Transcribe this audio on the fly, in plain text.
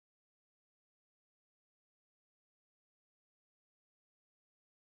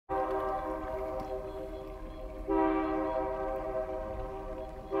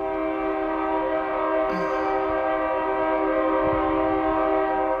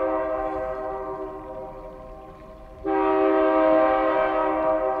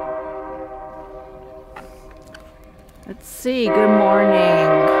Let's see, good morning.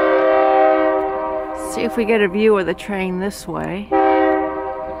 See if we get a view of the train this way.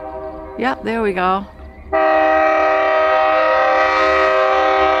 Yep, there we go.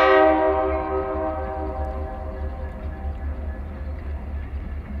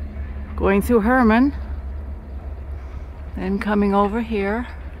 Going through Herman, then coming over here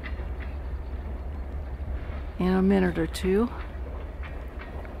in a minute or two.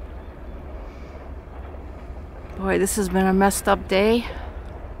 Boy, this has been a messed up day.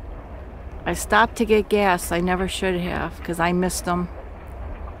 I stopped to get gas. I never should have, because I missed them.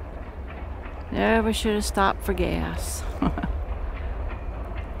 Never should have stopped for gas.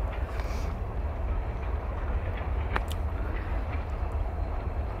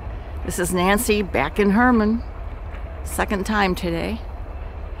 This is Nancy back in Herman. Second time today.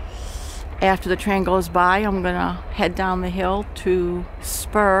 After the train goes by, I'm gonna head down the hill to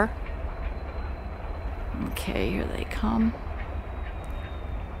Spur. Okay, here they come.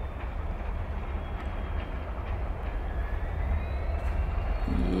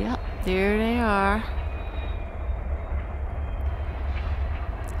 Yep, there they are.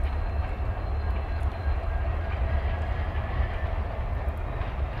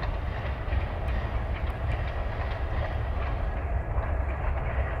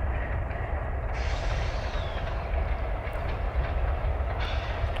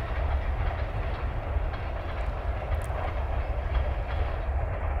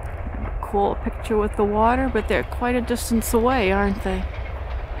 Cool picture with the water, but they're quite a distance away, aren't they?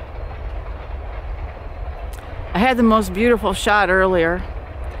 I had the most beautiful shot earlier.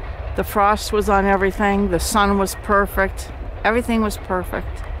 The frost was on everything, the sun was perfect, everything was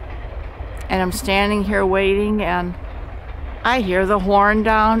perfect. And I'm standing here waiting and I hear the horn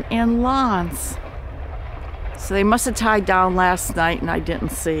down in Lawns. So they must have tied down last night and I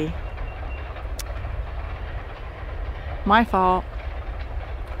didn't see. My fault.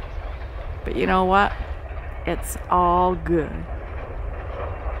 But you know what? It's all good.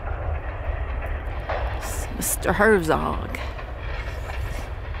 It's Mr. Herzog.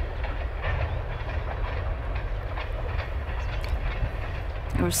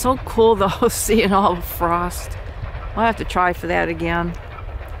 It was so cool though, seeing all the frost. I'll have to try for that again.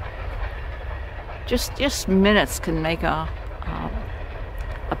 Just minutes can make a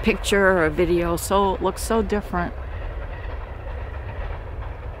picture or a video, so it looks so different.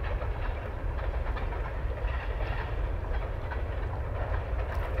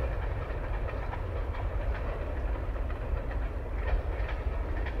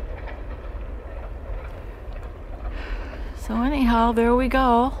 So anyhow, there we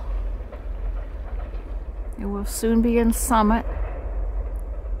go. It will soon be in Summit.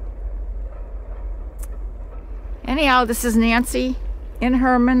 Anyhow, this is Nancy in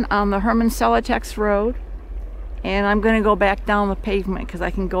Herman on the Herman Celotex Road. And I'm going to go back down the pavement because I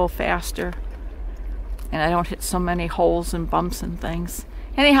can go faster. And I don't hit so many holes and bumps and things.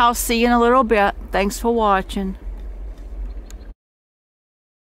 Anyhow, see you in a little bit. Thanks for watching.